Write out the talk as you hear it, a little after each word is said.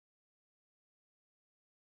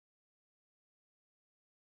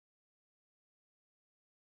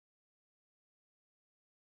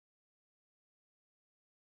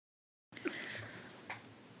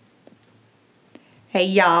Hey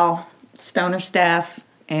y'all, Stoner Steph,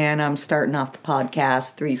 and I'm starting off the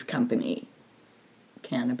podcast, Three's Company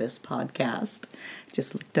Cannabis Podcast.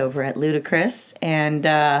 Just looked over at Ludacris, and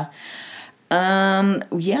yeah,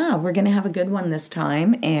 we're gonna have a good one this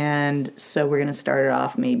time. And so we're gonna start it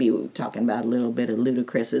off maybe talking about a little bit of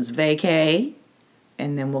Ludacris's vacay,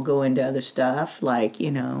 and then we'll go into other stuff like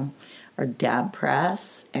our dab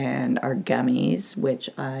press and our gummies, which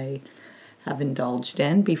I have indulged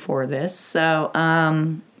in before this. So,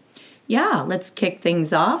 yeah, let's kick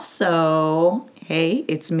things off. So, hey,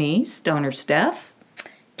 it's me, Stoner Steph.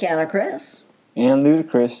 Canna Chris. And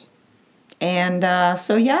Ludacris. And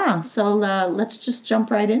so let's just jump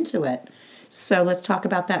right into it. So, let's talk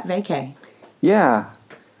about that vacay. Yeah,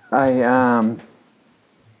 I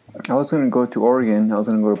was going to go to Oregon. I was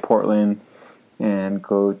going to go to Portland and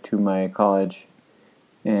go to my college.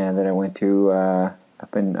 And then I went to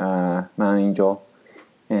up in Mount Angel.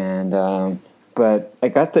 And but I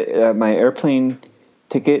got the my airplane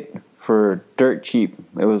ticket for dirt cheap.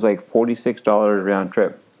 It was like $46 round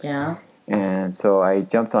trip. Yeah. And so I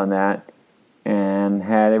jumped on that and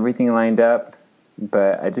had everything lined up,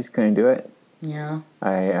 but I just couldn't do it. Yeah.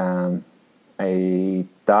 I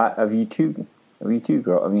thought of you two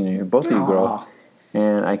girl. I mean, both of you girls,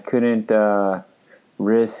 and I couldn't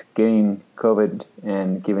risk getting COVID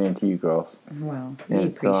and giving it to you girls. Well, we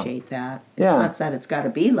appreciate that. It yeah. sucks that it's got to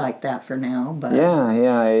be like that for now, but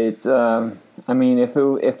yeah. It's I mean, if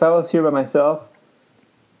I was here by myself,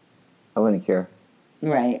 I wouldn't care.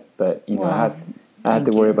 Right. But I have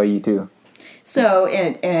to worry about you too. So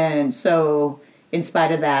and so in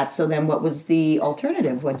spite of that, so then what was the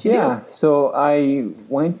alternative? What'd you do? Yeah, so I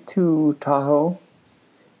went to Tahoe.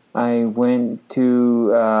 I went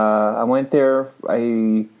there.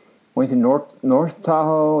 I went to North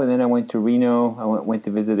Tahoe, and then I went to Reno. I went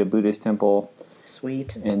to visit a Buddhist temple.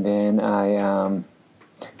 Sweet. And then I,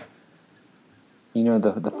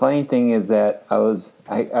 the funny thing is that I was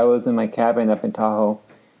in my cabin up in Tahoe,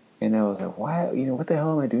 and I was like, why? What the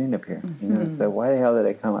hell am I doing up here? Mm-hmm. So why the hell did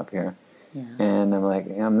I come up here? Yeah. And I'm like,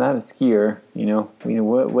 I'm not a skier,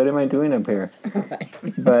 what am I doing up here?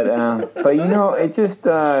 But it just,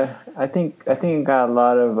 I think I got a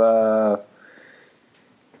lot of,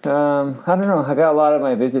 I don't know, I got a lot of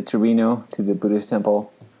my visit to Reno, to the Buddhist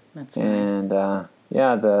temple. That's nice. And, nice.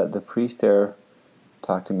 the priest there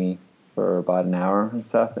talked to me for about an hour and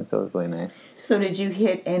stuff, and so it was really nice. So did you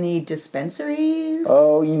hit any dispensaries?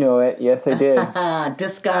 Oh, you know it. Yes, I did.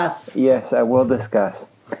 Discuss. Yes, I will discuss.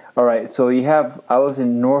 All right, so I was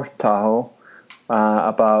in North Tahoe,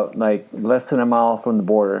 about like less than a mile from the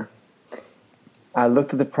border. I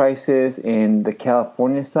looked at the prices in the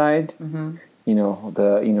California side. Mm-hmm.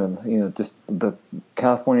 Just the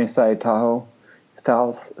California side, Tahoe,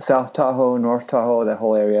 South Tahoe, North Tahoe, that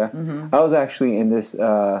whole area. Mm-hmm. I was actually in this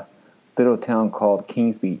little town called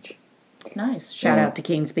Kings Beach. Nice. Shout out to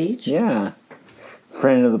Kings Beach. Yeah.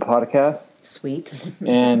 Friend of the podcast. Sweet.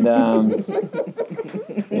 And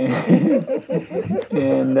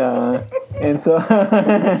and so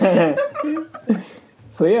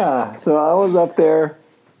so I was up there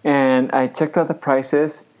and I checked out the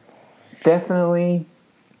prices. Definitely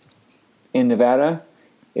in Nevada,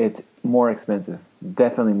 it's more expensive.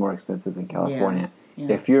 Definitely more expensive than California.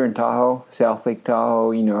 Yeah. If you're in Tahoe, South Lake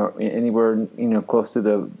Tahoe, anywhere close to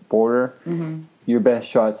the border, mm-hmm. your best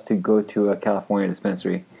shot's to go to a California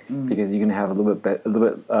dispensary because you're gonna have a little bit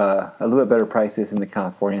better prices in the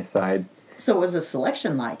California side. So what was the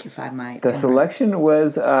selection like, if I might? The selection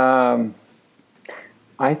was, I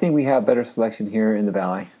think we have better selection here in the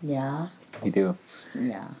Valley. Yeah. We do.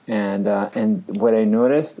 Yeah. And what I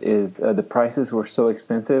noticed is the prices were so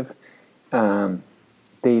expensive.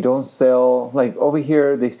 They don't sell, like over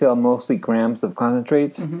here, they sell mostly grams of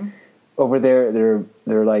concentrates. Mm-hmm. Over there,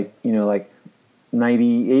 they're like, like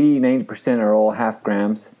 90% are all half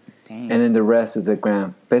grams. Dang. And then the rest is a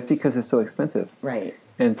gram. But it's because it's so expensive. Right.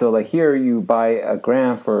 And so like here, you buy a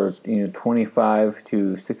gram for, $25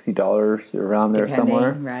 to $60 around there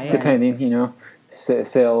somewhere. Right. Depending,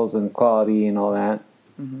 sales and quality and all that.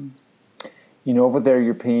 Mm-hmm. Over there,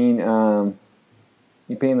 you're paying like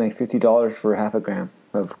 $50 for half a gram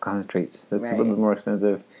of concentrates. That's right. A little bit more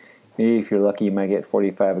expensive. Maybe if you're lucky, you might get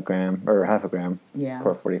 45 a gram or half a gram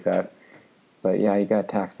for 45. But yeah, you got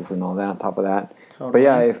taxes and all that on top of that. Totally. But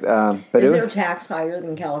yeah, is their tax higher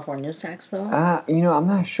than California's tax though? I'm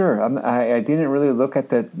not sure. I didn't really look at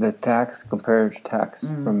the tax compared to tax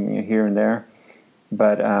from here and there.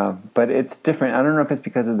 But it's different. I don't know if it's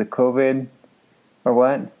because of the COVID or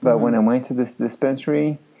what. But when I went to this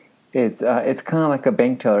dispensary, it's kind of like a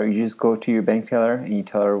bank teller. You just go to your bank teller and you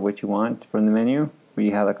tell her what you want from the menu. Where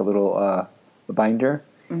you have like a little binder,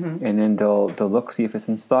 and then they'll look, see if it's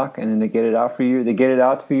in stock, and then they get it out for you. They get it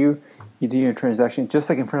out for you. You do your transaction just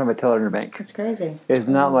like in front of a teller in a bank. That's crazy. It's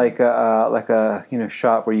not like a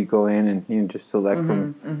shop where you go in and you just select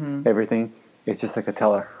from everything. It's just like a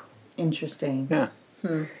teller. Interesting. Yeah.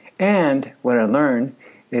 And what I learned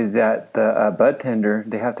is that the bud tender,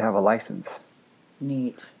 they have to have a license.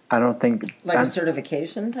 Neat. I don't think Like a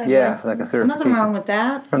certification type yeah, license? like a There's certification. nothing wrong with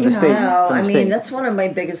that. From you the know. state. No, From the I mean, state. that's one of my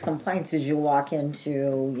biggest complaints is you walk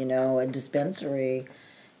into, a dispensary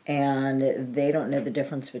and they don't know the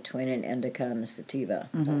difference between an indica and a sativa.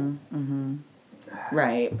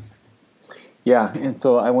 Right. Yeah, and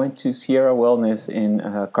so I went to Sierra Wellness in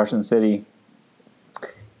Carson City.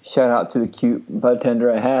 Shout out to the cute bud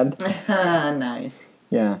tender I had. Nice.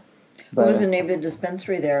 Yeah. What was the name of the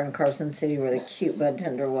dispensary there in Carson City where the cute bud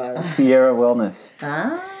tender was? Sierra Wellness.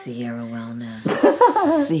 Sierra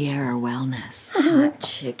Wellness. Sierra Wellness. Hot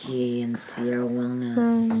chickie and Sierra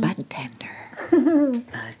Wellness. Bud tender.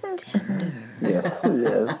 Bud tender. Yes,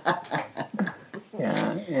 yes.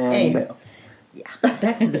 Yeah. And Anywho. Yeah.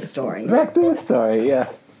 Back to the story. back to the story,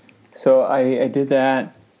 yes. So I did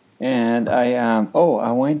that, and I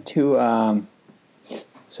went to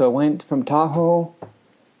so I went from Tahoe.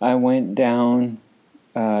 I went down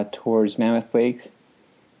towards Mammoth Lakes,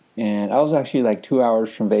 and I was actually like 2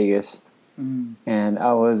 hours from Vegas, and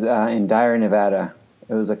I was in Dyer, Nevada.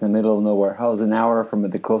 It was like in the middle of nowhere. I was an hour from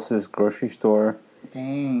the closest grocery store.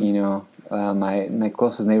 Dang. You know, my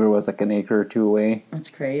closest neighbor was like an acre or two away. That's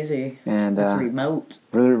crazy. And It's remote.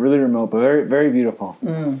 really, really remote, but very, very beautiful.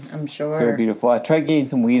 I'm sure. Very beautiful. I tried getting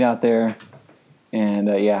some weed out there, and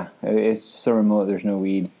yeah, it's so remote. There's no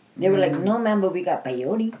weed. They were like, no, man, but we got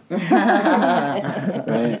peyote.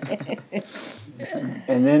 Right.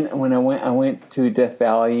 And then when I went to Death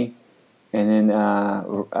Valley, and then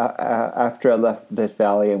after I left Death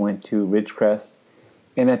Valley, I went to Ridgecrest,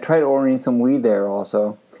 and I tried ordering some weed there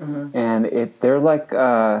also. And they're like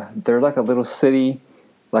a little city,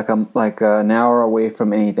 like an hour away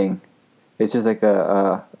from anything. It's just like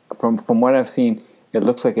from what I've seen, it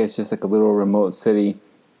looks like it's just like a little remote city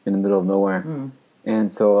in the middle of nowhere.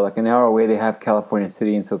 And so like an hour away they have California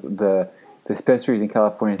City, and so the dispensaries in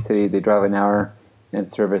California City, they drive an hour and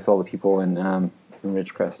service all the people in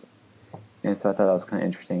Ridgecrest. And so I thought that was kind of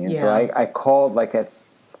interesting. And so I called like at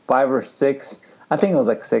 5 or 6, I think it was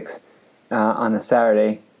like 6 on a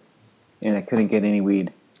Saturday, and I couldn't get any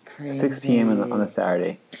weed. Crazy. 6 p.m. on a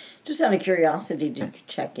Saturday. Just out of curiosity, did you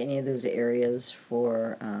check any of those areas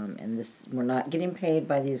for, and this, we're not getting paid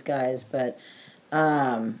by these guys, but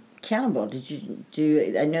Cannibal, did you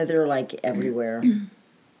do, I know they're like everywhere. Did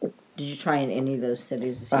you try in any of those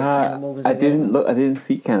cities to see if Cannibal was available? I didn't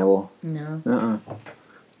see Cannibal. No.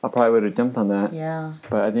 I probably would have jumped on that. Yeah.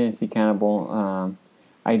 But I didn't see Cannibal.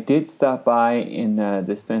 I did stop by in a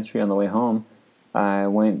dispensary on the way home. I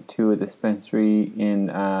went to a dispensary in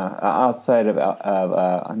outside of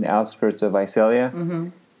on the outskirts of Visalia,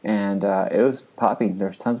 and it was popping.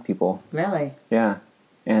 There's tons of people. Really? Yeah,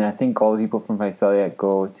 and I think all the people from Visalia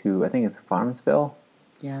go to, I think it's Farmersville.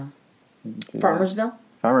 Yeah. Farmersville?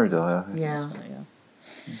 Farmersville. Yeah.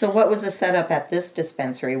 So what was the setup at this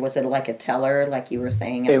dispensary? Was it like a teller, like you were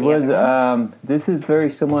saying? At It the was. other one? This is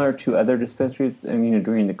very similar to other dispensaries. I mean,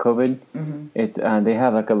 during the COVID, it's they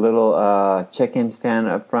have like a little check-in stand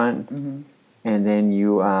up front, and then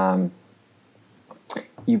you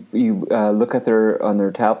look at on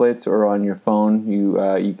their tablets or on your phone.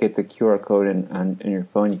 You get the QR code on your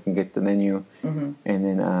phone. You can get the menu, and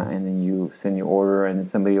then you send your order, and then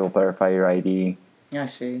somebody will verify your ID. I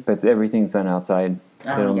see. But everything's done outside.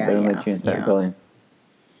 They don't let you inside the building.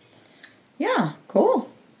 Yeah, cool.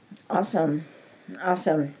 Awesome. All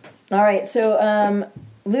right, so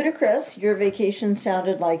Ludacris, your vacation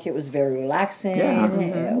sounded like it was very relaxing. Yeah.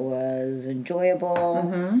 It was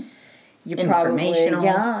enjoyable. You Informational. probably,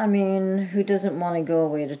 I mean, who doesn't want to go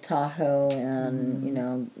away to Tahoe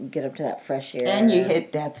and, get up to that fresh air? And you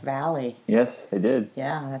hit Death Valley. Yes, I did.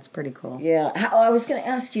 Yeah, that's pretty cool. Yeah. I was going to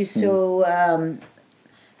ask you, so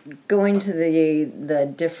going to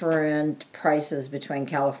the different prices between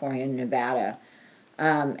California and Nevada,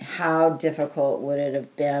 how difficult would it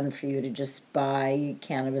have been for you to just buy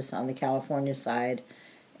cannabis on the California side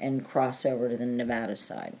and cross over to the Nevada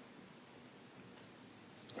side?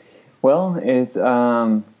 Well, it's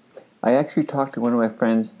I actually talked to one of my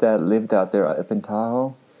friends that lived out there up in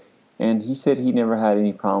Tahoe, and he said he never had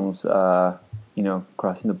any problems,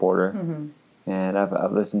 crossing the border. And I've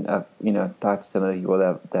talked to some of the people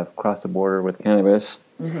that have crossed the border with cannabis.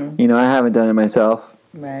 I haven't done it myself,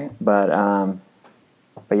 Right. but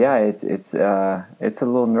but yeah, it's a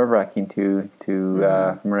little nerve-wracking to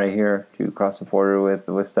from right here to cross the border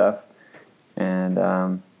with stuff, and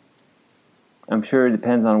I'm sure it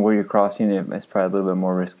depends on where you're crossing. It's probably a little bit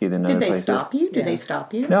more risky than other Did they places. stop you? Did Yeah. they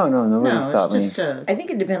stop you? No, nobody No, stopped it's me. just a. I think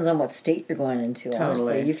it depends on what state you're going into.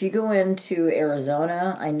 Honestly, Totally. if you go into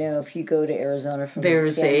Arizona, I know if you go to Arizona from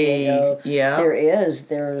There's San Diego, yeah. there's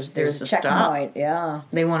There's a a stop. checkpoint. Yeah,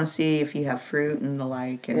 They want to see if you have fruit and the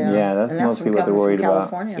like. And Yeah, that's and mostly from what they're coming worried from about.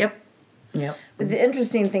 California. Yep. But the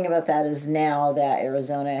interesting thing about that is now that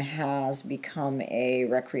Arizona has become a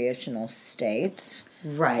recreational state.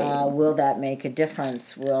 Right. Will that make a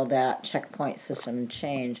difference? Will that checkpoint system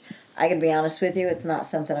change? I can be honest with you, it's not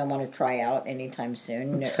something I want to try out anytime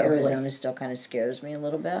soon. Totally. Arizona still kind of scares me a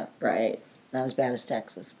little bit. Right. Not as bad as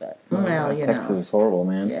Texas, but Well, you Texas know. is horrible,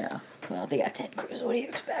 man. Yeah. well, they got Ted Cruz. What do you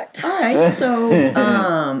expect? All right. So, Moving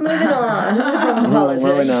on from politics.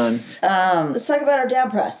 Moving on. Let's talk about our dab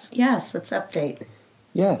press. yes, let's update.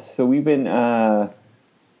 Yes, so we've been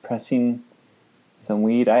pressing some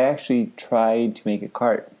weed. I actually tried to make a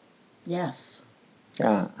cart. Yes.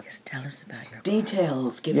 Yeah. Just tell us about your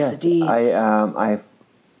Details. Give Yes, us the deeds.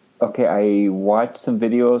 I watched some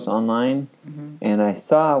videos online, and I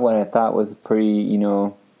saw what I thought was a pretty,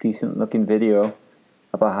 decent looking video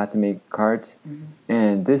about how to make carts.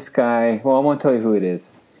 And this guy, well, I won't tell you who it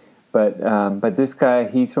is, but this guy,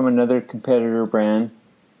 he's from another competitor brand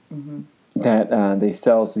that they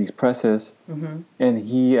sells these presses, and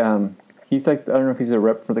he's like, I don't know if he's a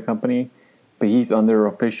rep for the company, but he's on their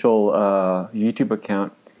official YouTube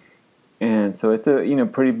account, and so it's a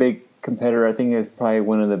pretty big competitor. I think it's probably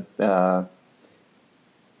one of the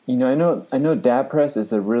I know dab press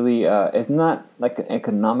is a really it's not like an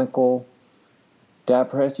economical dab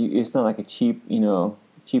press. It's not like a cheap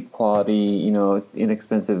quality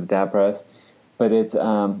inexpensive dab press, but it's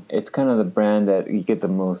kind of the brand that you get the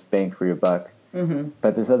most bang for your buck.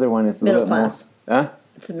 But this other one is a Middle little bit class. more,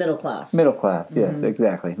 It's a middle class. middle class. Yes,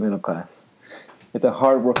 exactly, middle class. It's a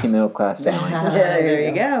hard-working middle class family. there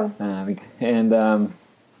you go.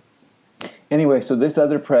 Anyway, so this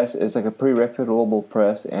other press is like a pretty reputable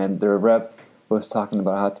press, and their rep was talking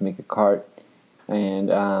about how to make a cart, and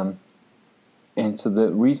so the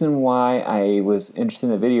reason why I was interested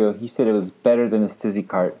in the video, he said it was better than a Stizzy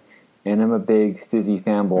cart, and I'm a big Stizzy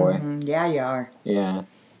fanboy. Yeah, you are. Yeah,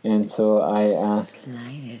 and so I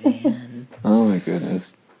Slide it in. oh my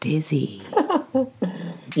goodness, Dizzy.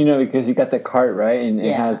 because you got the cart right, and it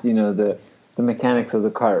Yeah. has the mechanics of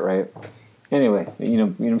the cart right. Anyways,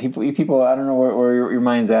 people. I don't know where your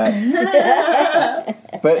mind's at.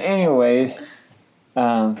 But anyways,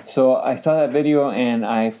 so I saw that video and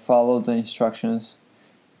I followed the instructions.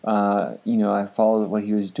 I followed what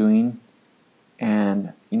he was doing,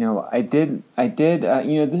 and I did.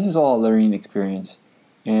 This is all a learning experience,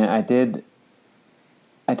 and I did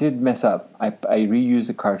mess up. I reused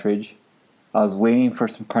the cartridge. I was waiting for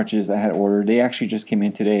some cartridges I had ordered. They actually just came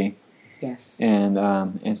in today. Yes. And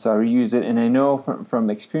so I reuse it, and I know from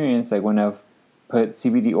experience, like when I've put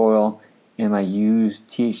CBD oil in my used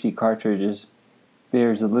THC cartridges,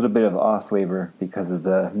 there's a little bit of off flavor because of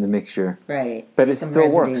the mixture. Right. But it Some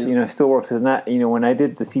still works. residue. It still works. It's not. When I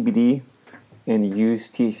did the CBD and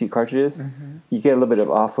used THC cartridges, you get a little bit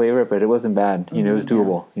of off flavor, but it wasn't bad. It was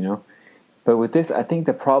doable. But with this, I think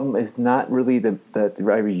the problem is not really that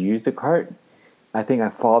I reused the cart. I think I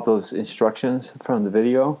followed those instructions from the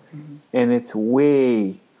video, and it's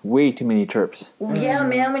way too many terps. Well, yeah,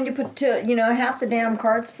 man. When you put half the damn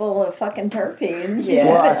cart's full of fucking terpenes, Yeah.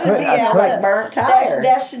 Well, that should be like burnt tire.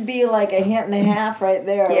 That should be like a hint and a half right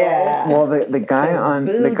there. Yeah. Well, the guy So on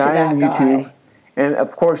boo to that YouTube, guy. and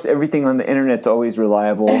of course everything on the internet's always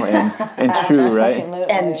reliable and true, right?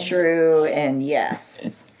 Absolutely. And true, and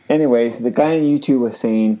yes. Anyways, the guy on YouTube was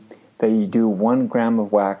saying that you do 1 gram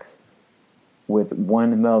of wax with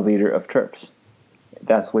 1 milliliter of terps.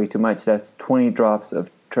 That's way too much. That's 20 drops of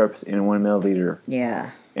terps in 1 milliliter.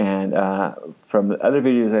 Yeah. And from the other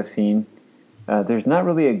videos I've seen, there's not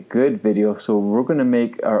really a good video, so we're going to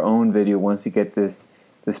make our own video once we get this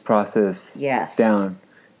process Yes. down.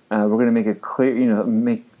 We're going to make it clear,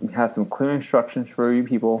 have some clear instructions for you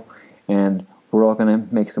people, and we're all going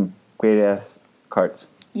to make some great-ass carts.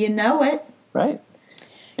 You know it. Right?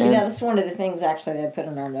 That's one of the things actually that I put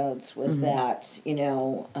in our notes was that,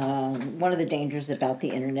 one of the dangers about the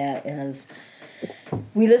internet is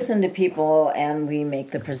we listen to people and we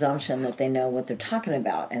make the presumption that they know what they're talking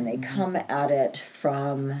about, and they come at it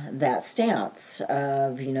from that stance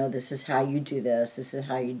of, you know, this is how you do this is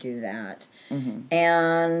how you do that.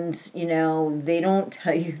 And, you know, they don't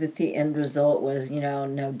tell you that the end result was, you know,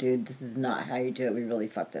 no, dude, this is not how you do it. We really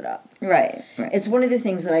fucked it up. Right. It's one of the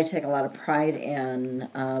things that I take a lot of pride in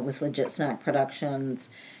with Legit Snack Productions,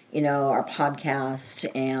 you know, our podcast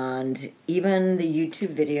and even the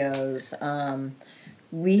YouTube videos.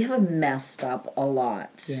 We have messed up a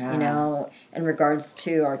lot, Yeah. you know, in regards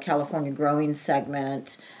to our California growing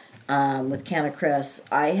segment with Canna Chris.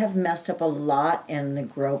 I have messed up a lot in the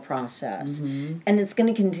grow process. And it's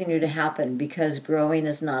going to continue to happen because growing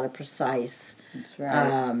is not a precise. That's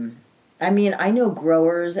right. I mean, I know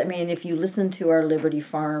growers. I mean, if you listen to our Liberty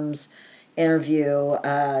Farms interview,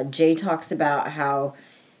 Jay talks about how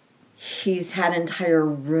he's had entire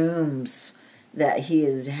rooms that he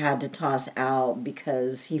has had to toss out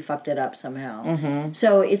because he fucked it up somehow.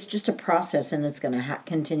 So it's just a process, and it's going to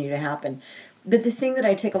continue to happen. But the thing that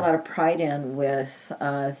I take a lot of pride in with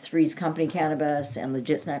Three's Company Cannabis and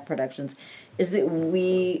Legit Snack Productions is that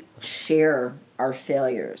we share our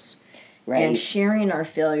failures. Right. And sharing our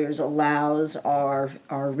failures allows our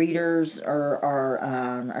readers or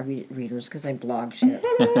our readers, because I blog shit.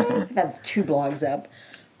 I have 2 blogs up.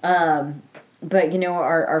 But, you know,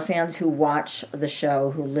 our fans who watch the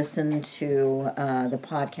show, who listen to the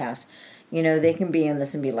podcast, you know, they can be in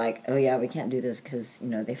this and be like, oh, yeah, we can't do this because, you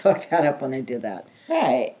know, they fucked that up when they did that.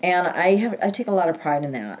 Right. And I take a lot of pride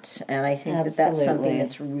in that. And I think that that's something Absolutely.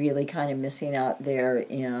 that's really kind of missing out there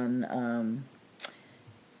in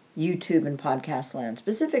YouTube and podcast land,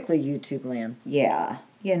 specifically YouTube land. Yeah.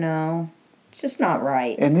 You know, it's just not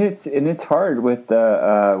right. And it's hard with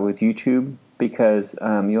YouTube because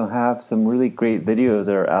you'll have some really great videos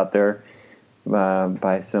that are out there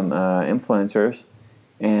by some influencers,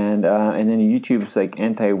 and then YouTube's like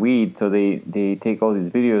anti-weed, so they take all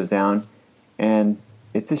these videos down, and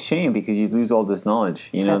it's a shame because you lose all this knowledge,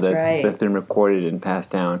 you know, That's right. that's been recorded and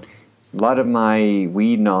passed down. A lot of my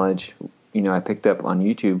weed knowledge, you know, I picked up on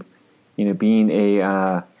YouTube, you know, being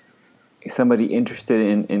a somebody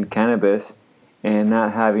interested in cannabis and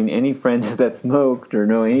not having any friends that smoked or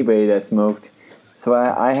know anybody that smoked. So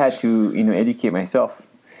I had to, you know, educate myself,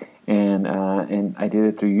 and I did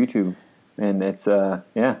it through YouTube, and it's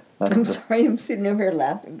yeah. I'm sorry, I'm sitting over here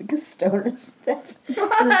laughing because stoner stuff.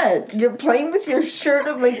 What? You're playing with your shirt.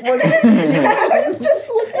 I'm like, what are you doing? I was just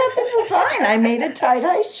looking at the design. I made a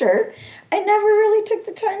tie-dye shirt. I never really took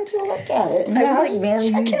the time to look at it. I was like, man,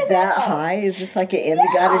 you that high? Is this like an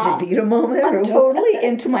Indigata DeVito moment? I'm or what? totally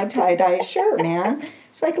into my tie-dye shirt, man.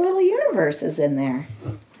 It's like little universes in there.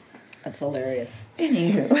 That's hilarious.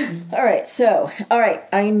 Anywho. All right.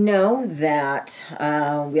 I know that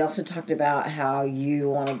we also talked about how you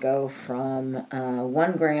want to go from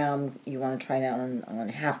 1 gram, you want to try it out on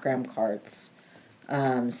half-gram carts,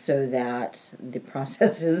 so that the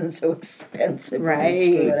process isn't so expensive when you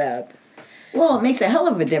screw it Right. up. Well, it makes a hell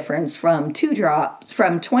of a difference from 20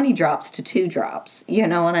 drops to 2 drops. You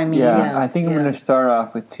know what I mean? Yeah, I think I'm yeah. going to start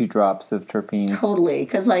off with 2 drops of terpenes. Totally.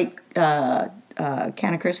 Because like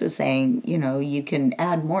Canna Chris was saying, you know, you can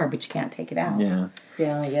add more, but you can't take it out. Yeah.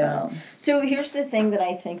 Yeah. So here's the thing that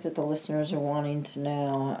I think that the listeners are wanting to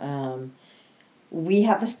know. We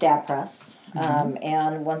have this dab press,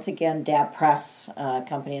 and once again, dab press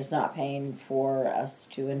company is not paying for us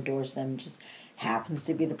to endorse them. Just happens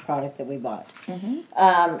to be the product that we bought.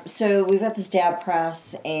 So we've got this dab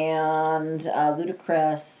press, and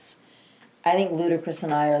Ludacris. I think Ludacris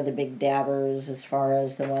and I are the big dabbers as far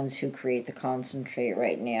as the ones who create the concentrate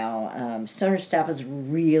right now. Stoner Staff is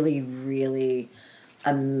really, really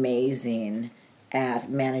amazing at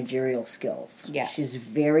managerial skills. Yes. She's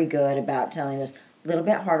very good about telling us a little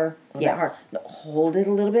bit harder, a little Yes. bit harder. No, hold it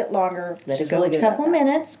a little bit longer. Let She's it go really a good about couple that.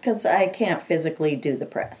 minutes because I can't physically do the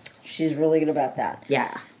press. She's really good about that.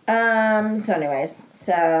 Yeah. So anyways,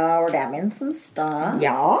 so we're dabbing some stuff.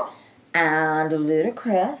 Yeah. And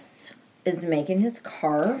Ludacris is making his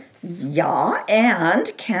carts. Yeah.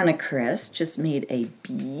 And Canna Chris just made a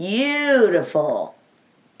beautiful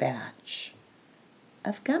batch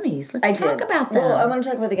of gummies. Let's talk about them. Well, I want to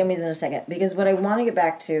talk about the gummies in a second because what I want to get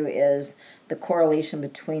back to is the correlation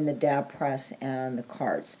between the dab press and the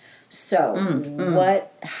carts. So,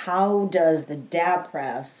 how does the dab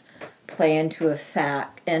press play into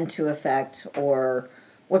effect, or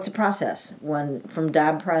what's the process from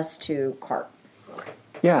dab press to cart?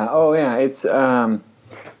 Yeah. Oh, yeah. It's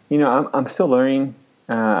you know, I'm still learning.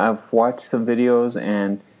 I've watched some videos,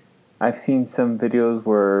 and I've seen some videos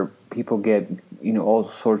where people get, you know, all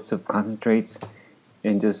sorts of concentrates,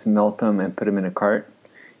 and just melt them and put them in a cart.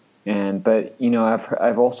 But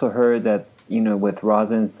I've also heard that with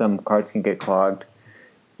rosin some carts can get clogged,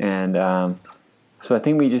 and so I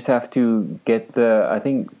think we just have to get I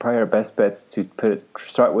think probably our best bet's to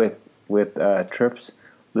start with terps, a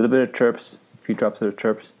little bit of terps, a few drops of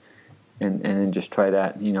terps, and then just try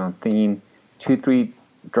that. I'm thinking 2-3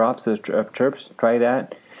 drops of terps. Try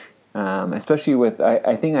that, especially with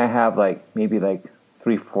I think I have maybe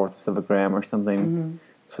 3/4 of a gram or something. Mm-hmm.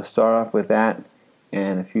 So start off with that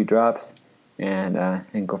and a few drops, and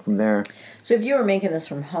go from there. So if you were making this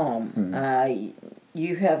from home,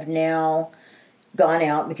 you have now gone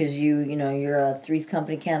out because you're a Three's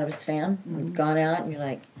Company cannabis fan. You've gone out and you're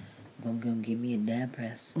like, I'm going to give me a dab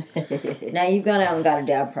press. Now you've gone out and got a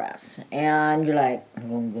dab press. And you're like, I'm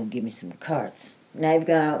going to go give me some carts. Now you've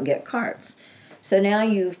gone out and get carts. So now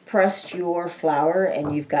you've pressed your flower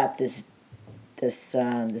and you've got this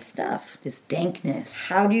stuff. This dankness.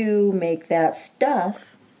 How do you make that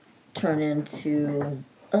stuff turn into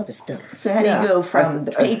other stuff? So how do you go from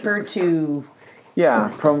the paper to... Yeah,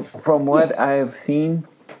 from what I've seen,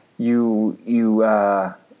 you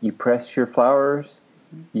press your flowers,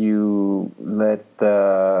 you let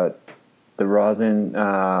the rosin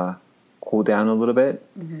cool down a little bit,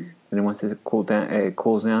 and then once it cools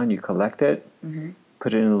down, you collect it,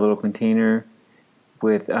 put it in a little container.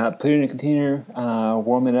 Put it in a container,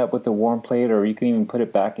 warm it up with a warm plate, or you can even put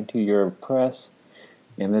it back into your press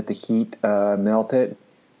and let the heat melt it.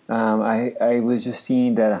 I was just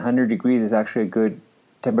seeing that 100 degrees is actually a good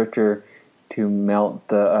temperature to melt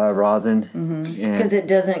the rosin, Because it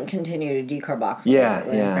doesn't continue to decarboxylate. Yeah,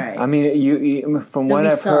 right? yeah. Right. I mean, from There'll what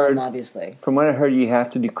be I've some, heard, obviously. from what I heard, you have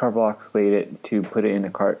to decarboxylate it to put it in a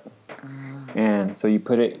cart, and so you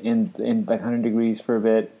put it in 100 degrees for a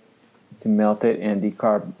bit to melt it and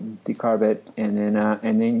decarb it, and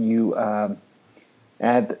then you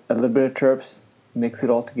add a little bit of terps, mix it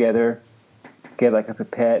all together, get like a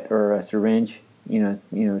pipette or a syringe,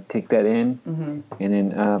 take that in, and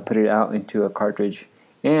then put it out into a cartridge.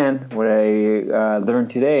 And what I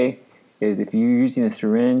learned today is if you're using a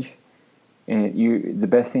syringe, and the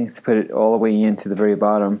best thing is to put it all the way into the very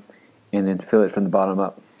bottom, and then fill it from the bottom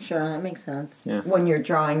up. Sure, that makes sense. Yeah. When you're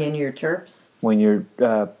drawing in your terps? When you're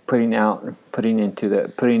putting the oil into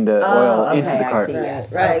the cart. I see.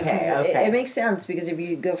 Yes. Right, Okay, 'cause okay. It makes sense because if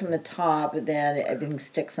you go from the top, then everything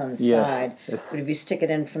sticks on the Yes, side. yes. But if you stick it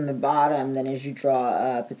in from the bottom, then as you draw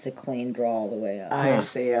up, it's a clean draw all the way up. I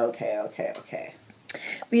see. Okay.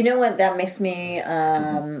 But you know what? That makes me.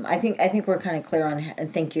 I think we're kind of clear on.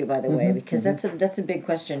 And thank you, by the way, because that's a big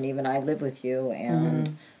question. Even I live with you,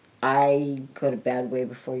 and I go to bed way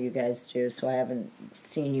before you guys do, so I haven't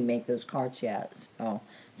seen you make those carts yet. So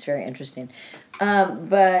it's very interesting.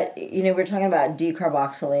 But we're talking about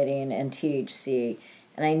decarboxylating and THC,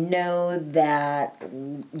 and I know that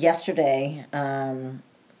yesterday,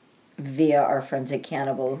 via our friends at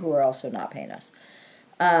Cannibal, who are also not paying us.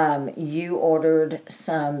 You ordered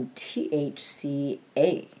some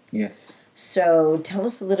THCA. Yes. So tell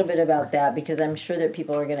us a little bit about that, because I'm sure that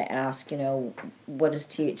people are going to ask, what is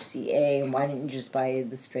THCA and why didn't you just buy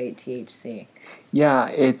the straight THC? Yeah,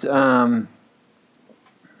 it's again,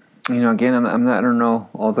 I don't know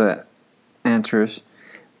all the answers,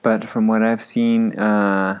 but from what I've seen,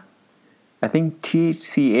 I think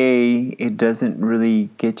THCA, it doesn't really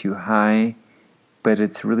get you high, but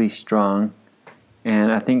it's really strong.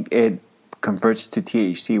 And I think it converts to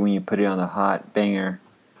THC when you put it on the hot banger.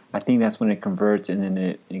 I think that's when it converts, and then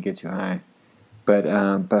it gets you high. But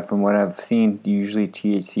from what I've seen, usually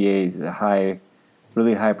THCA is a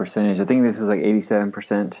really high percentage. I think this is like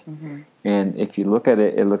 87%. And if you look at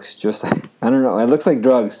it, it looks just like, I don't know, it looks like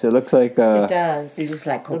drugs. It looks like It does. It looks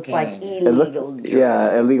like Looks cocaine. like illegal drugs.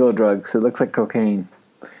 Yeah, illegal drugs. It looks like cocaine.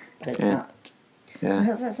 But it's Yeah. not. Yeah.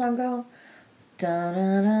 How's that song go? Da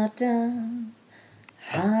da da da.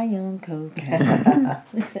 High on cocaine.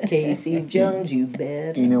 Casey Jones, you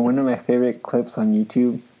bet. One of my favorite clips on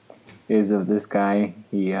YouTube is of this guy.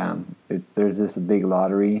 There's this big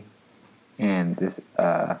lottery, and this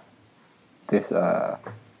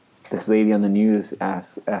lady on the news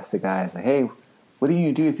asks the guy, like, "Hey, what are you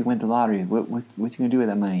gonna do if you win the lottery? What you gonna do with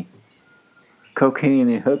that money? Cocaine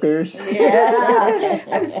and hookers?" Yeah,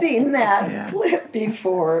 I've seen that Yeah. clip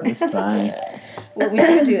before. It's fine. What would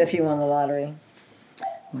you do if you won the lottery?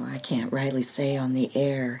 Well, I can't rightly say on the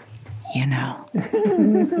air, I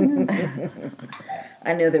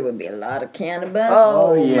know there would be a lot of cannabis.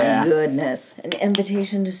 Oh, yeah. my goodness. An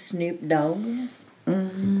invitation to Snoop Dogg.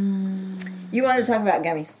 You wanted to talk about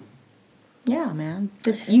gummies. Yeah, man.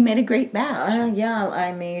 You made a great batch. Yeah,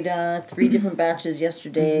 I made 3 different batches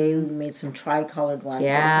yesterday. We made some tri-colored ones. It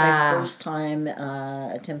was Yeah. my first time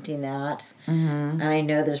attempting that. And I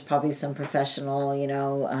know there's probably some professional,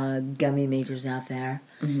 gummy makers out there.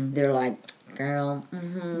 They're like, girl,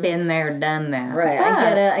 Been there, done that. right,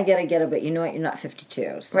 But- I get it, but you know what? You're not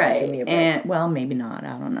 52, so Right. give me a break. And, well, maybe not.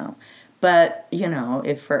 I don't know. But,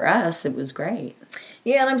 if for us, it was great.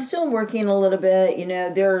 Yeah, and I'm still working a little bit.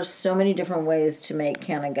 There are so many different ways to make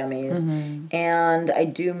canna gummies. And I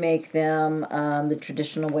do make them the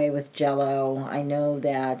traditional way with Jell-O. I know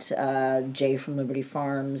that Jay from Liberty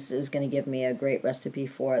Farms is going to give me a great recipe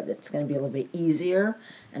for it that's going to be a little bit easier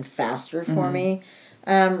and faster for me.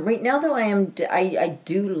 Right now, though, I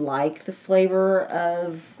do like the flavor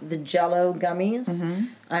of the Jell-O gummies.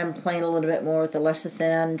 I'm playing a little bit more with the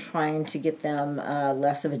lecithin, trying to get them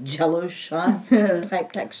less of a Jell-O shot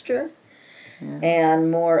type texture, and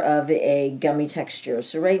more of a gummy texture.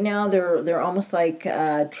 So right now, they're almost like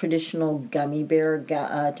traditional gummy bear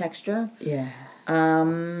texture. Yeah.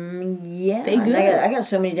 Yeah. They and good. I got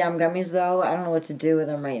so many damn gummies though. I don't know what to do with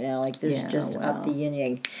them right now. Like there's Yeah, just up well. the yin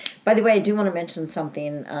yang. By the way, I do want to mention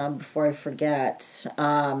something before I forget.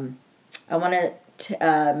 I want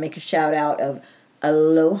to make a shout out of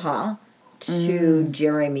aloha to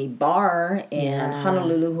Jeremy Barr in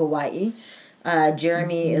Honolulu, Hawaii.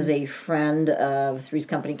 Jeremy is a friend of Three's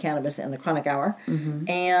Company Cannabis and the Chronic Hour,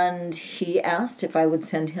 and he asked if I would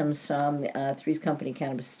send him some Three's Company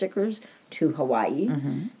Cannabis stickers to Hawaii.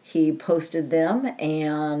 He posted them,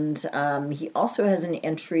 and he also has an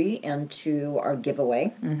entry into our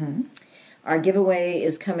giveaway. Our giveaway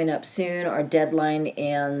is coming up soon. Our deadline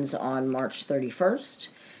ends on March 31st.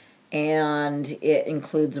 And it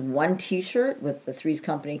includes 1 T-shirt with the Three's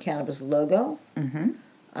Company Cannabis logo.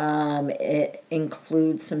 It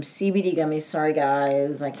includes some CBD gummies. Sorry,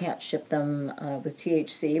 guys, I can't ship them with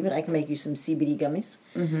THC, but I can make you some CBD gummies.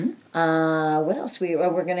 What else? We're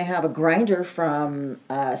going to have a grinder from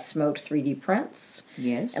Smoked 3D Prints.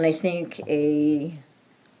 Yes. And I think a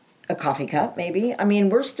coffee cup, maybe. I mean,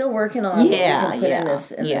 we're still working on what we can put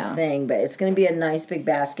in this thing, but it's going to be a nice big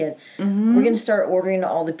basket. We're going to start ordering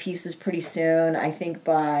all the pieces pretty soon. I think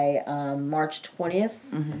by March 20th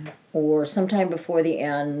or sometime before the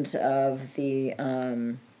end of the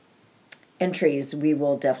entries, we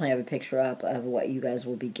will definitely have a picture up of what you guys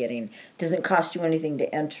will be getting. Doesn't cost you anything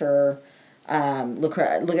to enter. Look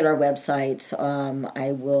at our website.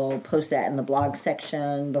 I will post that in the blog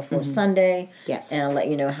section before Sunday. Yes. And I'll let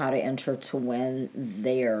you know how to enter to win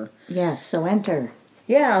there. Yes, so enter.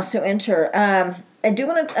 Yeah, so enter. I do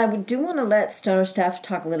want to let Stoner Staff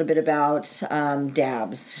talk a little bit about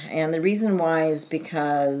dabs, and the reason why is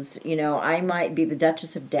because I might be the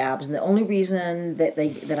Duchess of Dabs, and the only reason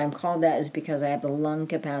that I'm called that is because I have the lung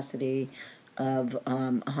capacity of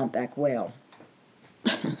a humpback whale.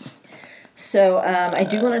 So I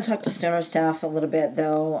do want to talk to Stoner Staff a little bit,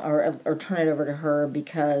 though, or turn it over to her,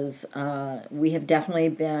 because we have definitely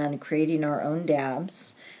been creating our own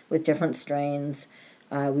dabs with different strains.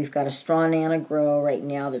 We've got a Straw Nana grow right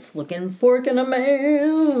now that's looking forking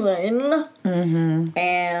amazing. And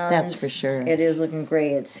That's for sure. It is looking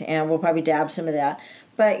great, and we'll probably dab some of that.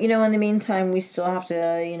 But, in the meantime, we still have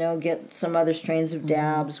to, get some other strains of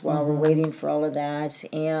dabs while we're waiting for all of that.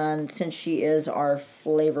 And since she is our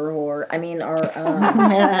flavor whore,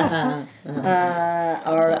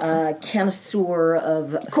 our connoisseur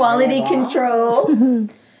of Quality flavor, control.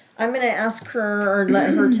 I'm going to ask her, or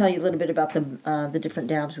let her tell you a little bit about the different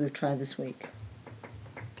dabs we've tried this week.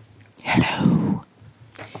 Hello.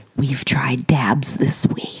 We've tried dabs this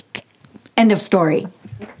week. End of story.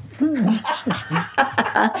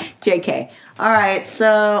 JK. All right,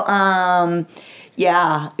 so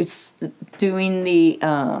it's doing the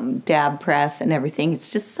dab press and everything.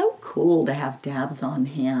 It's just so cool to have dabs on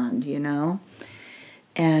hand,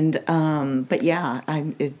 And but yeah,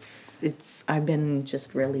 I've been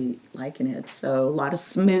just really liking it. So a lot of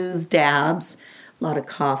smooth dabs, a lot of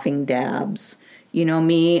coughing dabs. You know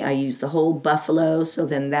me, I use the whole buffalo, so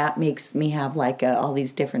then that makes me have all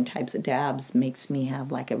these different types of dabs, makes me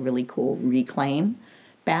have a really cool reclaim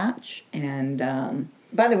batch. And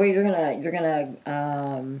by the way, we're gonna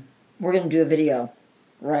do a video,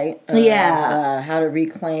 right? Yeah. How to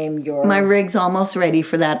reclaim your my rig's almost ready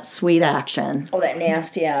for that sweet action. Oh, that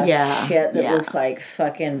nasty ass shit that looks like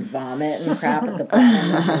fucking vomit and crap at the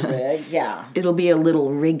bottom of the rig. Yeah. It'll be a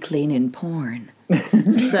little rig cleaning porn.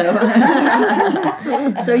 So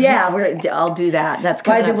yeah, I'll do that. That's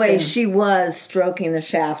By coming the way, soon. she was stroking the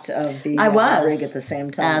shaft of the I was rig at the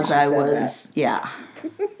same time. as she I said was. that. Yeah.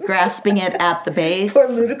 grasping it at the base. Poor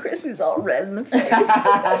Ludacris is all red in the face.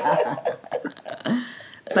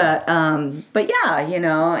 But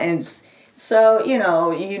yeah, and so, you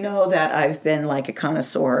know that I've been like a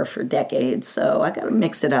connoisseur for decades, so I got to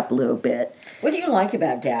mix it up a little bit. What do you like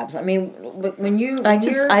about dabs? I mean,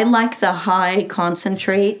 I like the high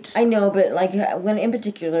concentrate. I know, but like when in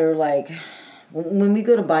particular, like when we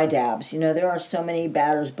go to buy dabs, there are so many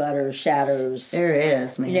batters, butters, shatters. There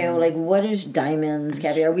is, man. Like what is diamonds,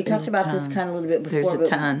 caviar? We talked about this kind of a little bit before. There's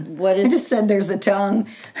a ton. What is? I just said there's a tongue.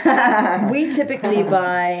 We typically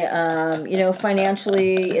buy,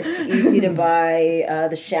 financially, it's easy to buy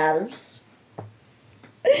the shatters.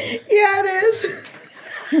 Yeah, it is.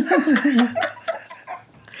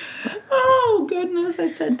 Oh, goodness. I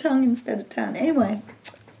said tongue instead of ton. Anyway.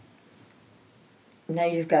 Now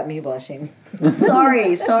you've got me blushing.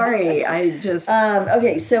 Sorry. I just...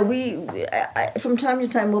 Okay, so I, from time to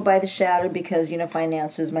time, we'll buy the shatter because,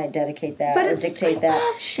 finances might dedicate that or dictate that.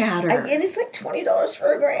 I love shatter. And it's like $20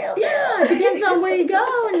 for a gram. Yeah, it depends on where you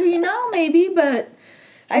go and who you know, maybe, but...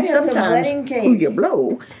 I've had some wedding cake. Who you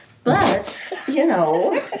blow. But,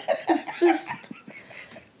 it's just...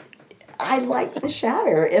 I like the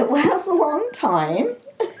shatter. It lasts a long time.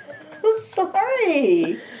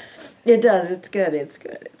 Sorry. It does. It's good.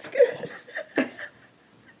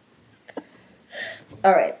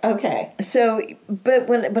 All right. Okay. So, but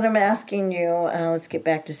when I'm asking you, let's get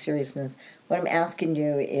back to seriousness. What I'm asking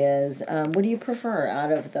you is, what do you prefer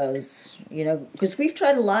out of those? Because we've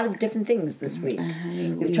tried a lot of different things this week.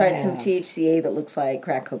 We've tried some THCA that looks like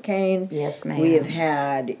crack cocaine. Yes, ma'am. We have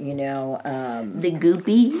had, the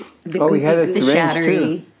goopy, we had a the syringe shattery,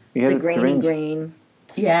 too. We had the a grainy syringe. green.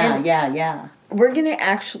 Yeah. We're going to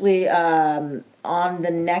actually, on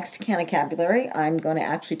the next Canacapulary, I'm going to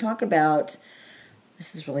actually talk about,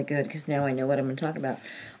 this is really good because now I know what I'm going to talk about.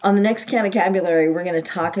 On the next Canacapulary, we're going to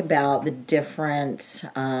talk about the different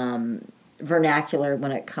vernacular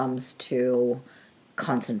when it comes to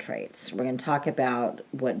concentrates. We're going to talk about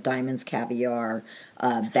what diamonds, caviar,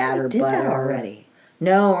 batter, did butter. that already.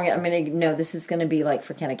 No, this is going to be like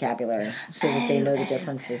for Canacapulary so that they know the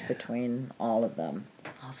differences between all of them.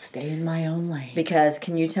 I'll stay in my own lane. Because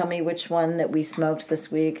can you tell me which one that we smoked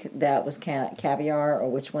this week that was caviar or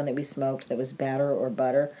which one that we smoked that was batter or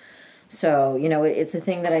butter? So, it's a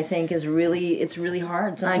thing that I think is it's really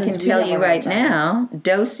hard. Sometimes I can tell you right now,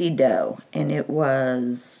 do-si-do, and it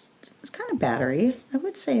was kind of battery. I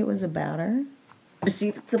would say it was a batter. But see,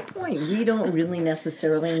 that's the point. We don't really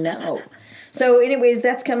necessarily know. So, anyways,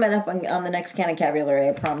 that's coming up on the next Canacapulary,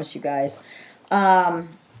 I promise you guys.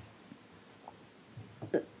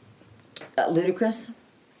 Ludacris?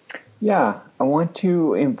 Yeah, I want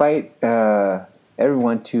to invite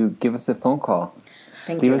everyone to give us a phone call.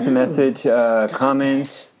 Give us a message,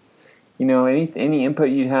 comments, any input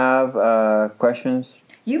you'd have, questions.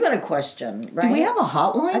 You had a question, right? Do we have a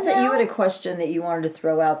hotline I thought you had a question that you wanted to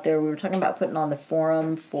throw out there. We were talking about putting on the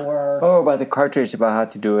forum for... Oh, about the cartridge, about how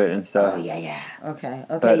to do it and stuff. Oh, yeah. Okay.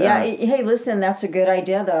 But, Hey, listen, that's a good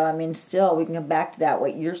idea, though. I mean, still, we can come back to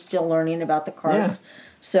that. You're still learning about the cards. Yeah.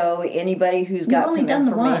 So anybody who's got only some done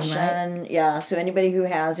information... the one, right? Yeah, so anybody who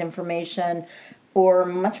has information or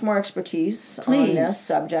much more expertise on this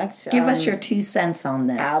subject... Give us your 2 cents on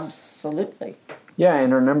this. Absolutely. Yeah,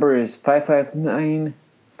 and our number is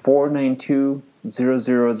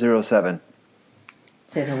 559-492-0007.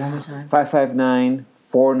 Say that one more time.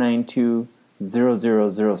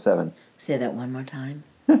 559-492-0007. Say that one more time.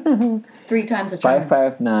 3 times a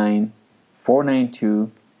charm.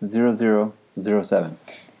 559-492-0007.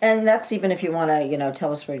 And that's even if you want to,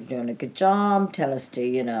 tell us we're doing a good job, tell us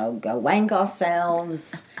to, go wank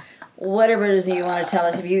ourselves, whatever it is that you want to tell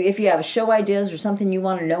us. If you have show ideas or something you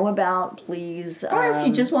want to know about, please. Or if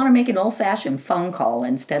you just want to make an old-fashioned phone call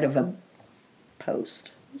instead of a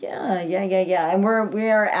post. Yeah. And we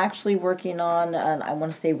are actually working on, I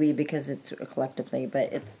want to say we because it's collectively,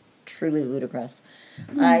 but it's truly Ludacris.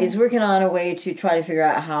 He's working on a way to try to figure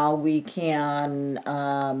out how we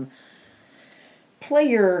can play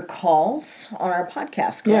your calls on our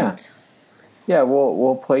podcast, correct? Yeah,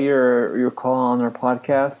 we'll play your call on our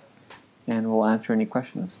podcast, and we'll answer any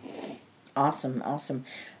questions. Awesome.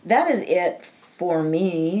 That is it for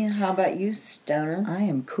me. How about you, Stoner? I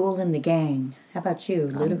am cool in the gang. How about you,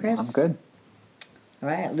 Ludacris? I'm good. All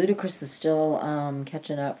right, Ludacris is still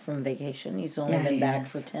catching up from vacation. He's only been back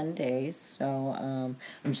for 10 days, so I'm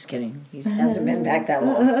just kidding. He hasn't been back that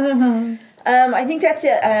long. I think that's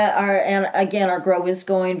it. Our grow is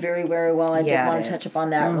going very, very well. I did want to touch upon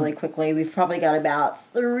that really quickly. We've probably got about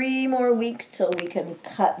 3 more weeks till we can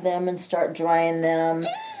cut them and start drying them.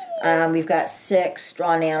 We've got 6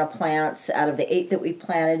 straw nano plants. Out of the 8 that we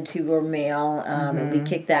planted, 2 were male. And we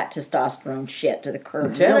kicked that testosterone shit to the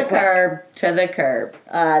curb. To the curb. To the curb.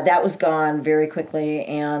 That was gone very quickly.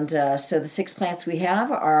 And so the 6 plants we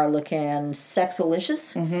have are looking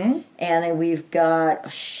sexalicious. And then we've got, oh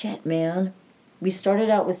shit, man. We started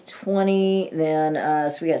out with 20, then,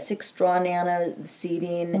 so we got 6 straw nano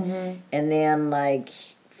seeding, and then like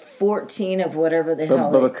 14 of whatever the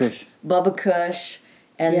hell. Bubba Kush. Bubba Kush.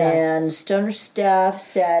 And Yes. then Stoner Staff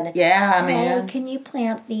said, Yeah, "Hey, man. can you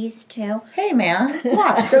plant these too?" Hey, man.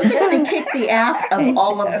 Watch. Those are going to kick the ass of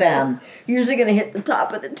all of them. Usually going to hit the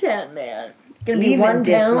top of the tent, man. Going to be Even one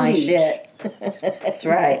diss pound my each. shit. That's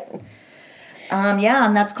right. Yeah,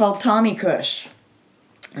 and that's called Tommy Kush.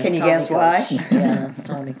 Can That's you Tommy guess why? Kush. Yeah, it's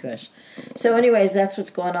Tommy Kush. So, anyways, that's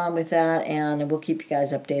what's going on with that, and we'll keep you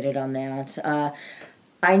guys updated on that.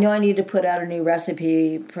 I know I need to put out a new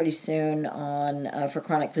recipe pretty soon on for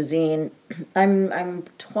Chronic Cuisine. I'm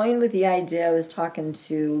toying with the idea. I was talking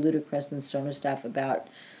to Ludacris and Stoner Staff about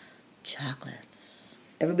chocolates.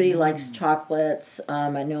 Everybody likes chocolates. I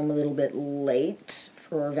know I'm a little bit late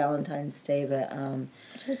for Valentine's Day, but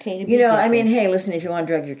It's okay to you know, I mean, hey, listen, if you want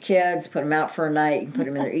to drug your kids, put them out for a night. You can put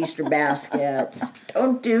them in their Easter baskets.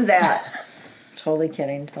 don't do that. Totally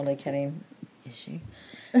kidding. Totally kidding. Is she?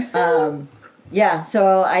 Yeah,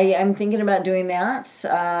 so I'm thinking about doing that.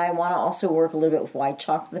 I want to also work a little bit with white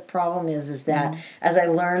chocolate. The problem is that as I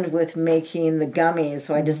learned with making the gummies,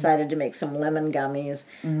 so I decided to make some lemon gummies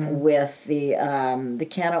with the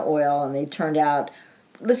canna oil, and they turned out.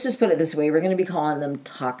 Let's just put it this way: we're going to be calling them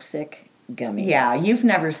toxic gummies. Yeah, you've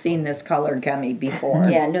never seen this color gummy before.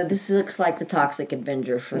 Yeah, no, this looks like the Toxic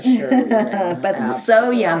Avenger for sure. You know, But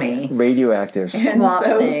so yummy. Radioactive. And Swamp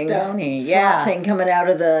so Thing. stony. Swamp Yeah. Thing coming out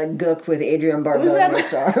of the gook with Adrian Barbeau was that- in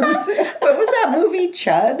its arms. What was that movie,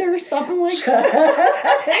 Chud or something like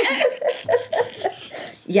that?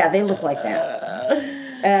 Yeah, they look like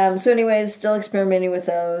that. So anyways, still experimenting with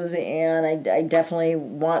those, and I definitely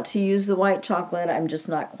want to use the white chocolate. I'm just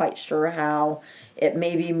not quite sure how. It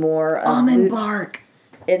may be more of Almond bark.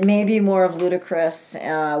 It may be more of Ludacris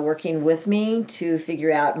working with me to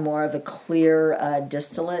figure out more of a clear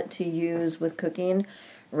distillate to use with cooking,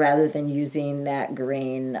 rather than using that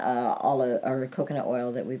green olive or coconut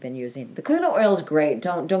oil that we've been using. The coconut oil is great.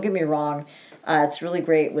 Don't get me wrong. It's really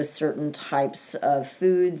great with certain types of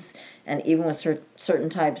foods and even with certain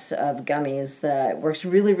types of gummies. That works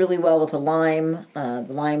really, really well with the lime. The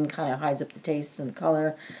lime kind of hides up the taste and the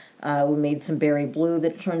color. We made some berry blue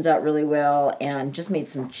that turns out really well, and just made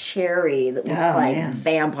some cherry that looks like man.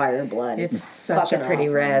 vampire blood. It's such a fucking pretty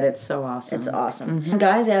awesome. red. It's so awesome. It's awesome.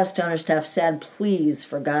 Guys, as Stoner Stuff said, please,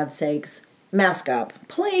 for God's sakes, mask up.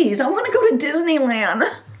 Please, I want to go to Disneyland.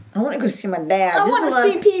 I want to go see my dad. I want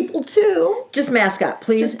to see people too. Just mask up,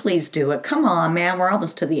 please. Just please do it. Come on, man. We're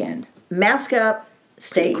almost to the end. Mask up.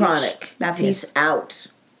 Stay Please. chronic. Love you. Peace out.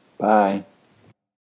 Bye.